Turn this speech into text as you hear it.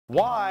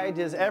Why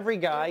does every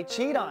guy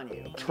cheat on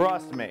you?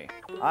 Trust me,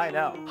 I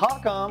know. How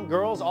come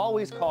girls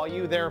always call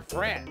you their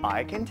friend?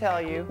 I can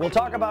tell you. We'll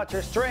talk about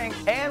your strengths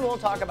and we'll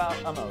talk about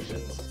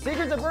emotions.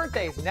 Secrets of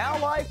Birthdays, now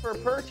live for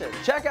purchase.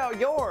 Check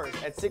out yours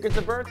at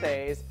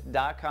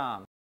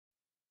secretsofbirthdays.com.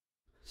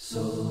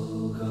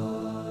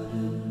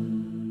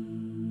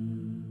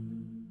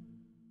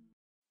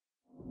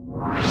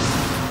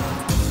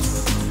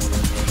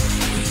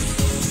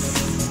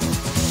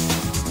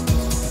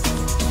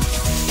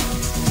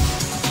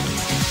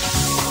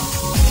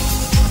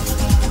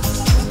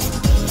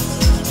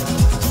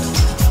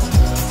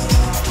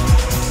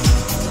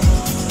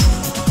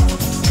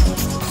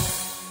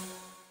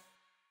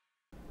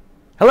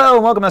 Hello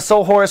and welcome to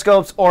Soul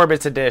Horoscopes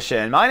Orbits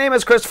Edition. My name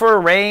is Christopher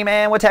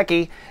Rayman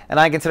Witecki, and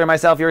I consider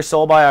myself your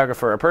soul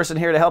biographer, a person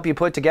here to help you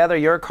put together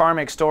your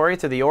karmic story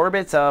through the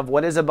orbits of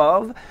what is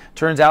above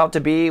turns out to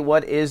be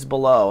what is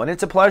below. And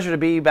it's a pleasure to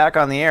be back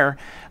on the air.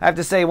 I have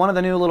to say, one of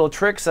the new little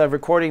tricks of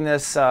recording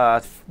this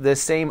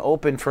same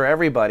open for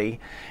everybody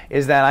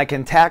is that I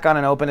can tack on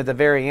an open at the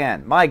very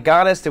end. My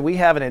goddess, did we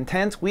have an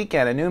intense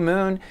weekend. A new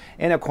moon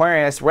in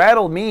Aquarius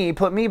rattled me,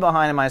 put me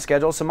behind in my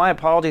schedule, so my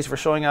apologies for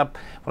showing up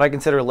what I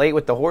consider late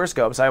with the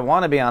horoscopes. I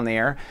want to be on the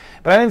air,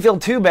 but I didn't feel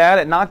too bad.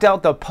 It knocked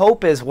out the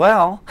Pope as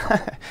well.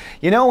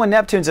 You know, when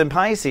Neptune's in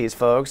Pisces,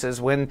 folks,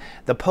 is when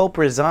the Pope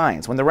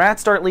resigns. When the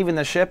rats start leaving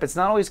the ship, it's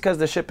not always because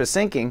the ship is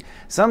sinking.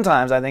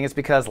 Sometimes I think it's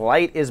because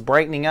light is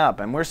brightening up,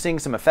 and we're seeing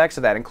some effects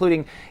of that,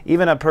 including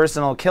even a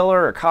personal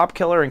killer or cop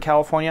killer in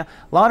California.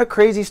 A lot of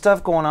crazy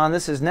stuff going on.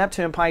 This is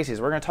Neptune in Pisces.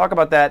 We're going to talk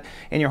about that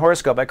in your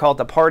horoscope. I call it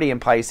the party in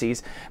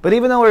Pisces. But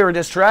even though we were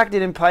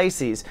distracted in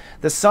Pisces,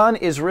 the sun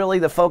is really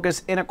the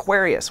focus in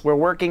Aquarius. We're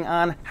working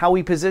on how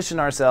we position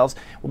ourselves.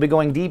 We'll be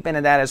going deep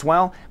into that as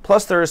well.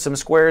 Plus there are some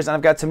squares, and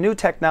I've got some new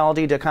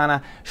technology to kind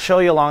of show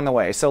you along the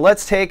way. So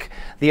let's take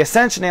the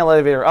Ascension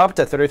elevator up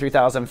to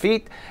 33,000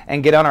 feet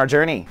and get on our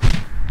journey.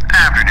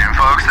 Afternoon,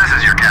 folks. This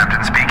is your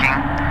captain speaking.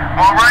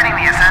 While riding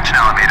the Ascension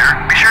elevator,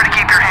 be sure to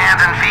keep your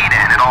hands and feet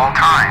in at all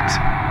times.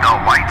 The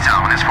white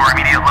zone is for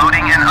immediate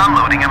loading and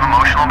unloading of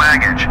emotional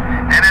baggage.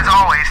 And as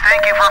always,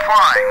 thank you for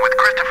flying with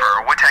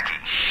Christopher Witecki.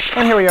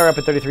 And here we are up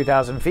at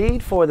 33,000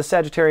 feet for the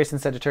Sagittarius and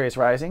Sagittarius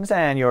risings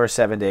and your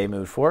 7-day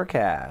mood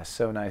forecast.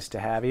 So nice to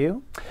have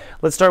you.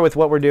 Let's start with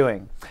what we're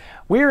doing.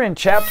 We're in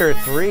Chapter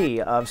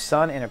 3 of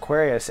Sun in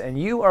Aquarius, and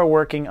you are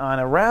working on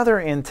a rather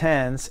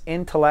intense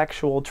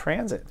intellectual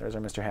transit. There's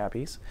our Mr.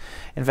 Happies.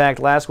 In fact,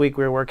 last week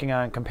we were working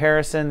on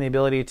comparison, the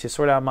ability to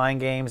sort out mind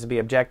games and be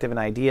objective in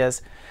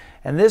ideas.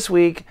 And this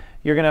week,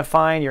 you're going to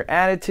find your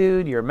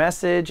attitude, your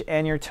message,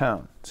 and your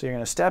tone. So you're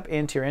going to step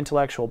into your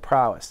intellectual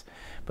prowess.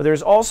 But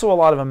there's also a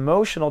lot of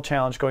emotional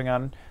challenge going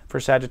on for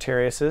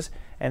Sagittariuses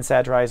and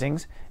Sag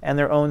risings and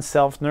their own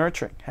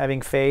self-nurturing,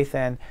 having faith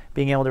and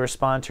being able to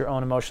respond to your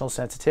own emotional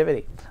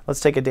sensitivity. Let's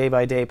take a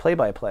day-by-day,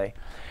 play-by-play.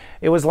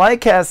 It was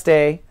like cast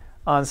day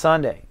on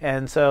Sunday,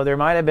 and so there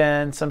might have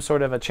been some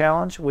sort of a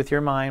challenge with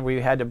your mind where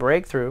you had to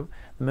break through.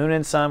 The moon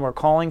and sun were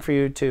calling for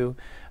you to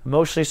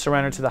emotionally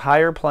surrender to the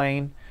higher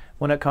plane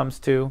when it comes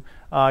to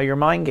your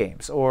mind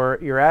games or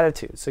your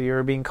attitude. So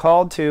you're being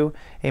called to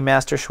a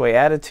master shui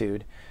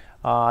attitude.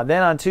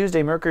 Then on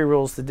Tuesday,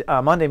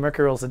 Monday,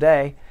 Mercury rules the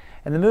day,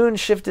 and the moon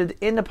shifted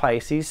into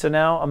Pisces, so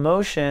now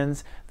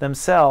emotions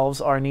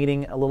themselves are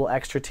needing a little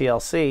extra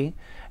TLC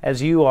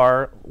as you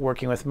are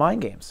working with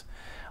mind games.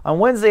 On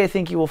Wednesday, I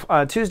think you will,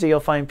 Tuesday, you'll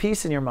find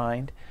peace in your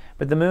mind,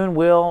 but the moon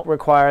will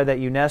require that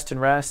you nest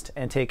and rest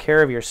and take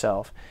care of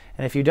yourself.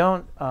 And if you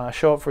don't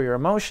show up for your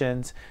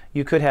emotions,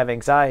 you could have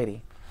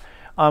anxiety.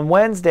 On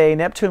Wednesday,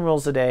 Neptune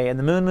rules the day, and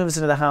the moon moves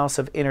into the house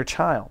of inner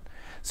child.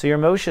 So your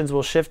emotions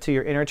will shift to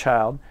your inner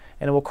child,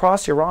 and it will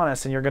cross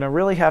Uranus, and you're going to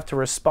really have to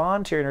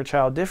respond to your inner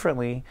child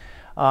differently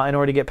in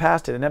order to get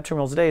past it. And Neptune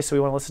rules the day, so we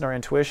want to listen to our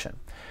intuition.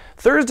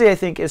 Thursday, I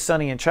think, is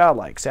sunny and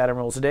childlike. Saturn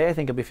rules the day. I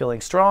think you'll be feeling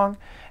strong,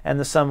 and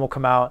the sun will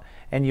come out,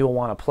 and you will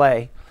want to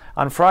play.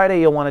 On Friday,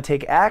 you'll want to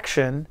take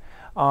action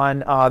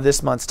on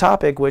this month's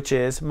topic, which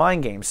is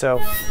mind games. So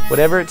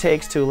whatever it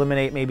takes to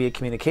eliminate maybe a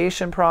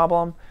communication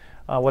problem,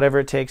 whatever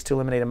it takes to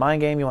eliminate a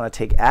mind game, you want to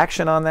take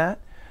action on that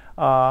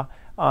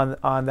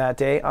on that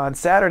day. On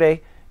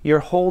Saturday, you're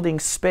holding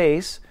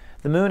space.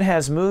 The moon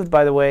has moved,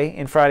 by the way,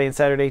 in Friday and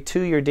Saturday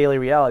to your daily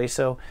reality,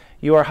 so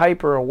you are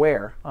hyper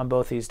aware on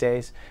both these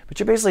days. But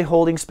you're basically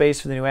holding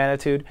space for the new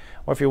attitude,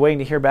 or if you're waiting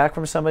to hear back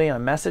from somebody on a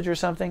message or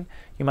something,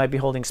 you might be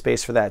holding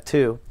space for that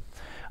too.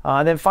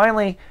 And then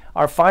finally,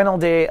 our final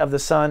day of the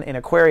sun in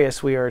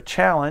Aquarius, we are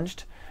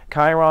challenged.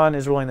 Chiron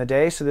is ruling the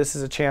day, so this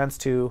is a chance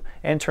to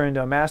enter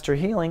into a master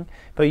healing,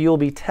 but you'll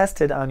be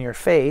tested on your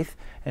faith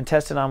and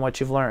tested on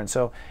what you've learned.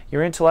 So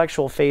your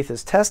intellectual faith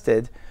is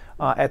tested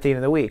at the end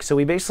of the week. So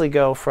we basically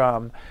go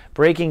from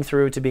breaking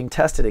through to being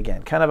tested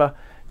again. Kind of a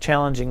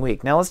challenging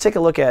week. Now let's take a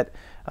look at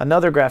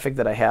another graphic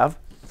that I have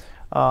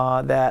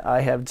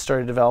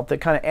started to develop that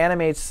kind of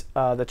animates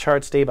the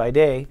charts day by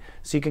day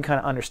so you can kind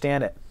of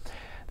understand it.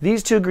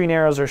 These two green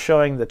arrows are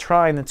showing the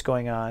trine that's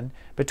going on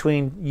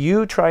between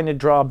you trying to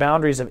draw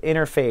boundaries of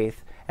inner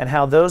faith and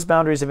how those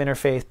boundaries of inner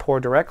faith pour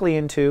directly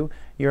into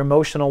your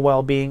emotional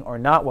well-being or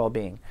not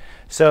well-being.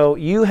 So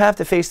you have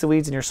to face the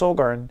weeds in your soul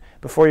garden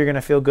before you're going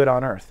to feel good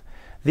on earth.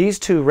 These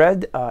two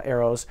red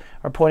arrows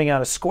are pointing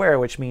out a square,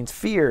 which means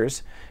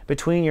fears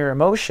between your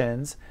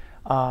emotions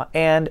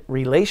and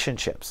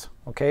relationships.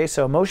 Okay,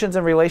 so emotions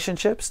and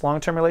relationships,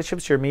 long-term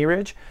relationships, your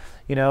marriage,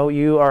 you know,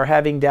 you are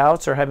having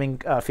doubts or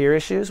having fear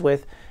issues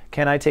with,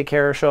 can I take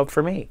care or show up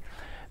for me?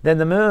 Then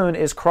the moon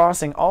is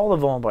crossing all the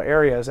vulnerable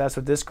areas. That's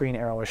what this green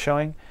arrow is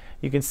showing.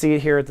 You can see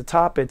it here at the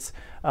top. It's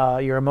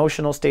your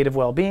emotional state of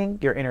well-being,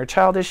 your inner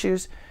child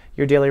issues,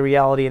 your daily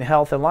reality and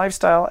health and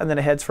lifestyle, and then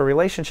it heads for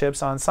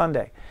relationships on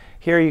Sunday.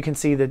 Here you can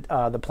see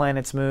that the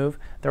planets move.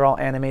 They're all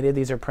animated.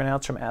 These are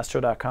printouts from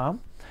astro.com.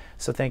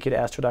 So thank you to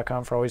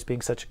astro.com for always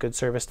being such a good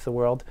service to the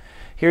world.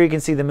 Here you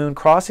can see the moon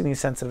crossing these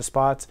sensitive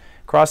spots,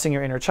 crossing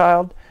your inner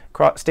child,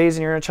 stays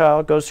in your inner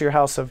child, goes to your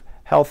house of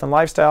health and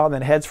lifestyle, and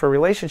then heads for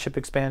relationship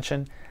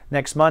expansion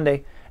next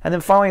Monday. And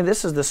then finally,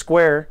 this is the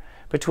square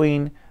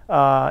between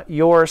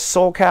your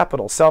soul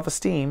capital,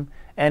 self-esteem,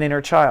 and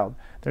inner child.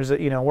 There's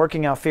a,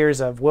 working out fears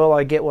of, will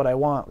I get what I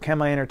want? Can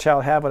my inner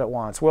child have what it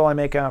wants? Will I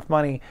make enough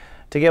money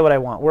to get what I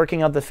want?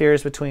 Working out the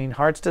fears between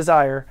heart's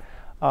desire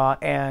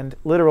and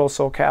literal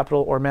soul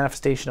capital or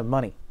manifestation of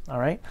money. All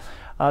right.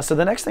 So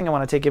the next thing I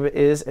want to take of it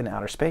is in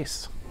outer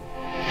space.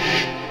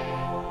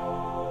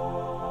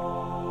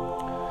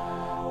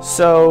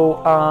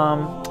 So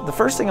the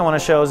first thing I want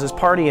to show is this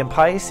party in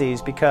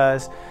Pisces,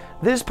 because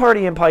this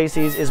party in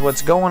Pisces is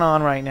what's going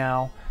on right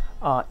now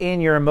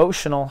in your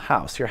emotional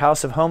house, your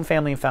house of home,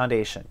 family, and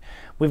foundation.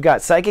 We've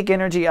got psychic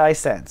energy, I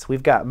sense.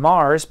 We've got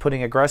Mars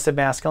putting aggressive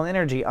masculine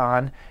energy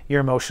on your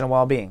emotional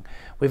well-being.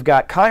 We've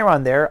got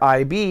Chiron there,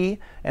 IB,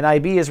 and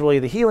IB is really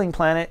the healing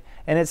planet,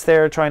 and it's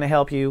there trying to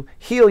help you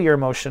heal your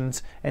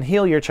emotions and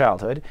heal your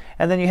childhood.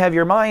 And then you have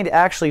your mind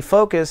actually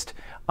focused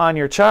on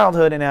your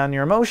childhood and on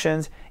your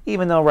emotions,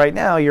 even though right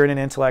now you're in an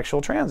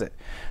intellectual transit.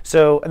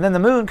 So, and then the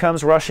moon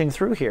comes rushing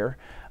through here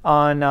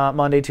on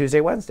Monday,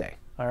 Tuesday, Wednesday.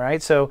 All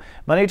right, so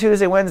Monday,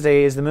 Tuesday,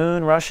 Wednesday is the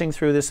moon rushing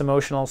through this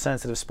emotional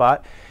sensitive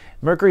spot.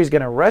 Mercury is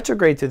going to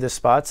retrograde through this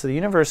spot, so the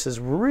universe is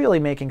really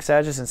making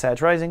Sagittarius and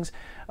Sag risings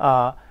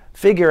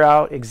figure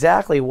out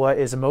exactly what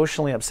is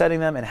emotionally upsetting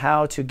them and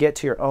how to get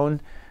to your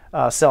own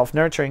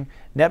self-nurturing.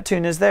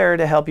 Neptune is there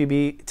to help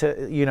you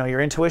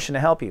your intuition to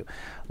help you.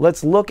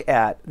 Let's look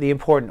at the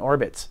important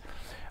orbits.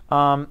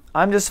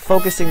 I'm just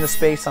focusing the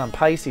space on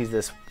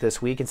Pisces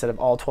this week instead of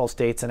all 12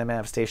 states in a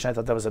manifestation. I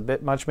thought that was a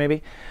bit much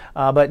maybe.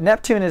 But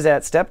Neptune is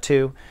at step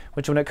 2,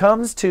 which when it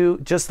comes to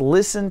just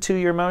listen to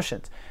your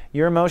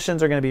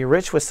emotions are going to be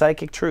rich with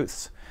psychic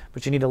truths.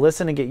 But you need to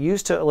listen and get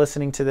used to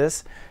listening to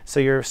this so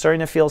you're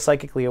starting to feel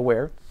psychically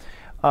aware.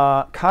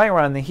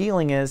 Chiron, the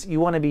healing is you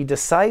want to be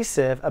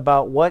decisive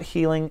about what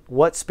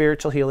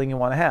spiritual healing you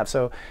want to have.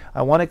 So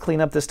I want to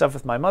clean up this stuff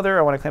with my mother.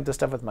 I want to clean up this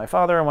stuff with my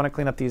father. I want to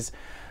clean up these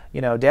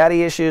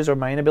daddy issues or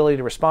my inability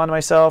to respond to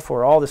myself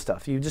or all this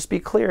stuff. You just be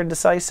clear and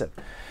decisive.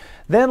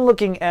 Then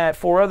looking at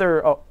 4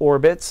 other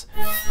orbits,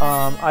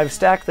 I've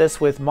stacked this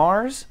with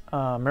Mars,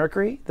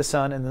 Mercury, the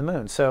Sun, and the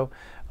Moon. So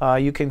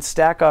you can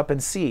stack up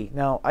and see.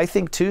 Now, I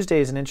think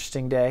Tuesday is an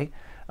interesting day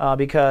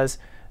because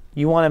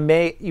you want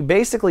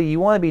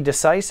to be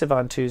decisive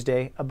on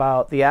Tuesday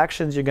about the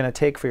actions you're going to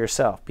take for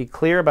yourself. Be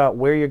clear about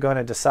where you're going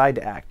to decide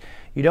to act.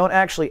 You don't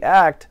actually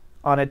act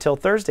on it till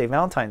Thursday,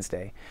 Valentine's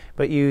Day,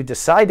 but you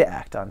decide to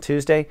act on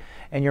Tuesday,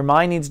 and your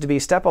mind needs to be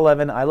step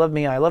 11, I love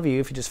me, I love you,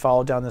 if you just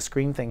follow down the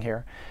screen thing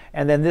here.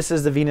 And then this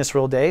is the Venus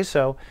rule day,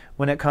 so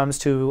when it comes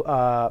to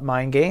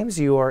mind games,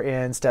 you are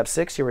in step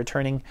 6, you're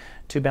returning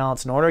to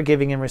balance and order,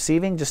 giving and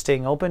receiving, just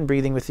staying open,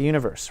 breathing with the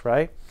universe,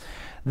 right?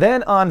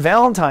 Then on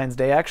Valentine's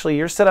Day, actually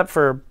you're set up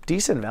for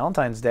decent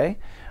Valentine's Day.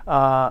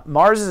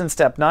 Mars is in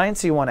step 9,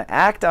 so you want to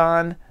act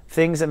on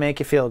things that make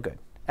you feel good.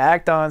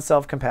 Act on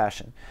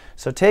self-compassion.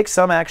 So take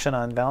some action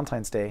on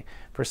Valentine's Day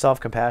for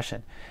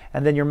self-compassion.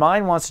 And then your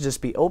mind wants to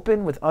just be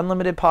open with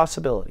unlimited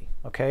possibility,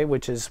 okay,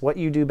 which is what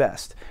you do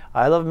best.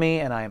 I love me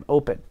and I am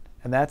open.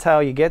 And that's how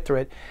you get through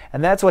it.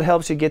 And that's what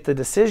helps you get the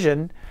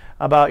decision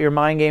about your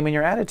mind game and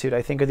your attitude,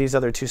 I think, are these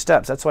other 2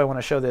 steps. That's why I want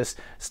to show this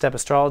step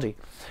astrology.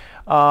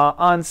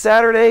 On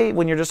Saturday,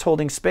 when you're just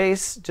holding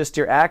space, just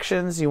your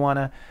actions, you want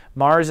to,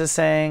 Mars is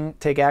saying,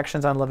 take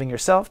actions on loving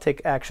yourself,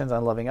 take actions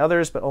on loving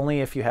others, but only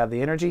if you have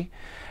the energy.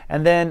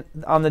 And then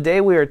on the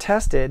day we are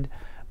tested,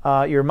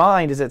 your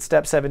mind is at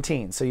step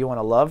 17. So you want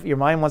to love, your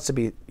mind wants to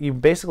be, you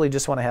basically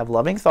just want to have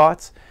loving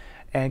thoughts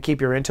and keep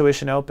your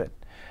intuition open.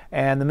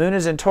 And the moon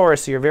is in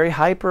Taurus, so you're very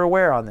hyper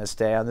aware on this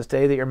day. On this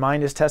day that your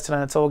mind is tested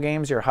on its old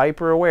games, you're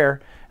hyper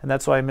aware, and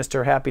that's why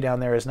Mr. Happy down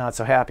there is not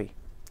so happy.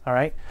 All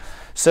right?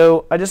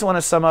 So I just want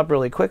to sum up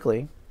really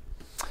quickly.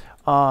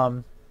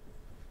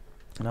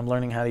 And I'm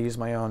learning how to use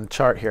my own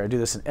chart here. I do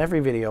this in every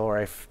video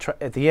where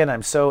at the end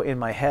I'm so in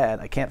my head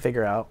I can't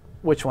figure out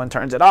which one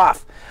turns it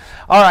off.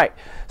 All right,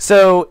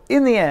 so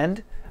in the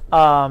end,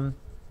 I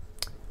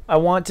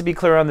want to be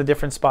clear on the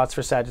different spots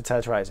for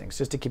Sagittarius risings,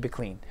 just to keep it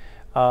clean.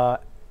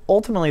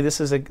 Ultimately, this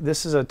is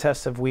a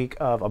test of week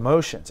of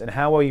emotions and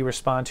how will you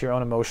respond to your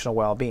own emotional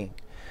well-being.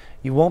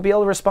 You won't be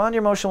able to respond to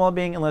your emotional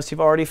well-being unless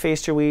you've already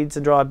faced your weeds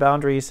and drawn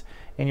boundaries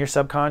in your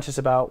subconscious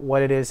about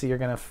what it is that you're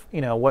going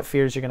to, what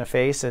fears you're going to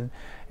face and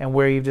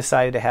where you've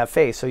decided to have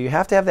faith. So you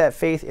have to have that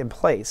faith in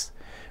place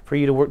for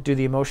you to do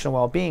the emotional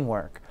well-being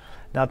work.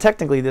 Now,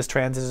 technically, this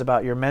transit is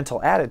about your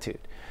mental attitude.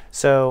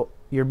 So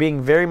you're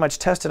being very much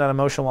tested on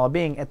emotional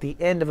well-being at the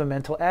end of a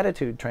mental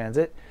attitude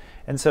transit.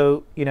 And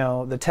so,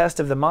 the test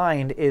of the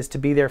mind is to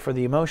be there for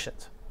the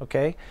emotions,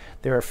 okay?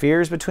 There are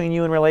fears between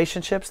you and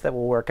relationships that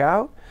will work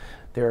out.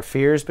 There are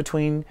fears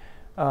between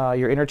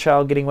your inner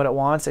child getting what it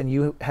wants and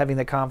you having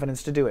the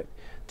confidence to do it.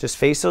 Just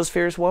face those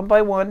fears one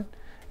by one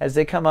as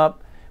they come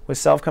up with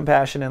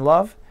self-compassion and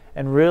love,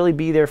 and really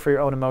be there for your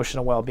own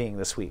emotional well-being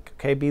this week,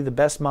 okay? Be the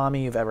best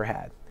mommy you've ever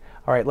had.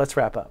 All right, let's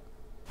wrap up.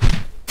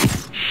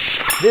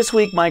 This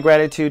week, my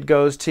gratitude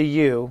goes to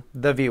you,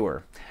 the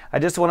viewer. I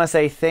just want to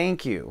say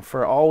thank you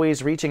for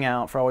always reaching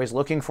out, for always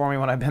looking for me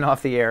when I've been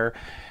off the air,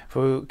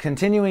 for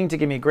continuing to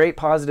give me great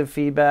positive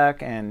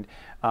feedback and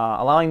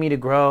allowing me to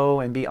grow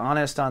and be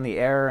honest on the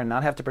air and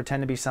not have to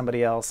pretend to be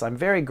somebody else. I'm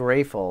very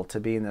grateful to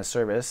be in this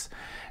service.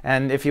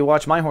 And if you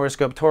watch my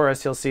horoscope,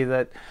 Taurus, you'll see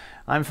that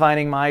I'm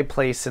finding my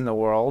place in the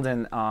world,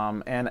 and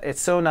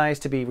it's so nice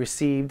to be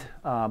received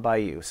by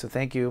you. So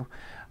thank you.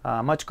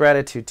 Much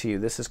gratitude to you.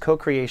 This is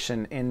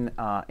co-creation in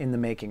the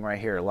making right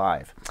here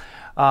live.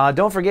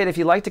 Don't forget, if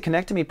you'd like to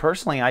connect to me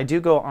personally, I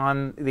do go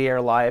on the air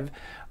live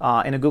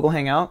in a Google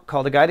Hangout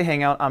called A Guided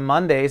Hangout on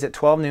Mondays at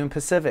 12 noon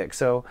Pacific.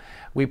 So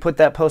we put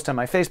that post on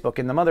my Facebook,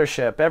 in the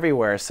mothership,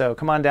 everywhere. So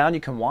come on down, you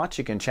can watch,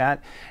 you can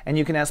chat, and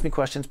you can ask me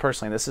questions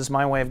personally. This is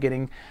my way of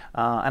getting,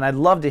 and I'd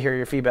love to hear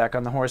your feedback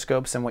on the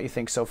horoscopes and what you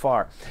think so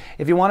far.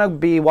 If you want to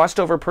be watched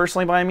over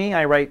personally by me,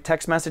 I write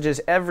text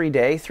messages every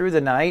day through the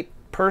night,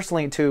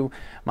 personally to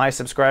my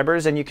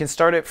subscribers, and you can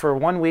start it for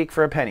 1 week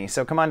for a penny.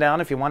 So come on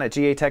down if you want at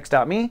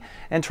gatext.me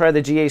and try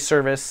the GA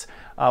service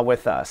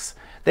with us.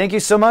 Thank you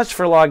so much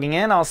for logging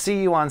in. I'll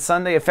see you on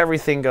Sunday if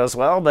everything goes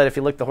well, but if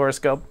you look at the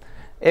horoscope,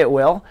 it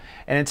will.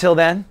 And until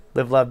then,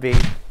 live, love, be.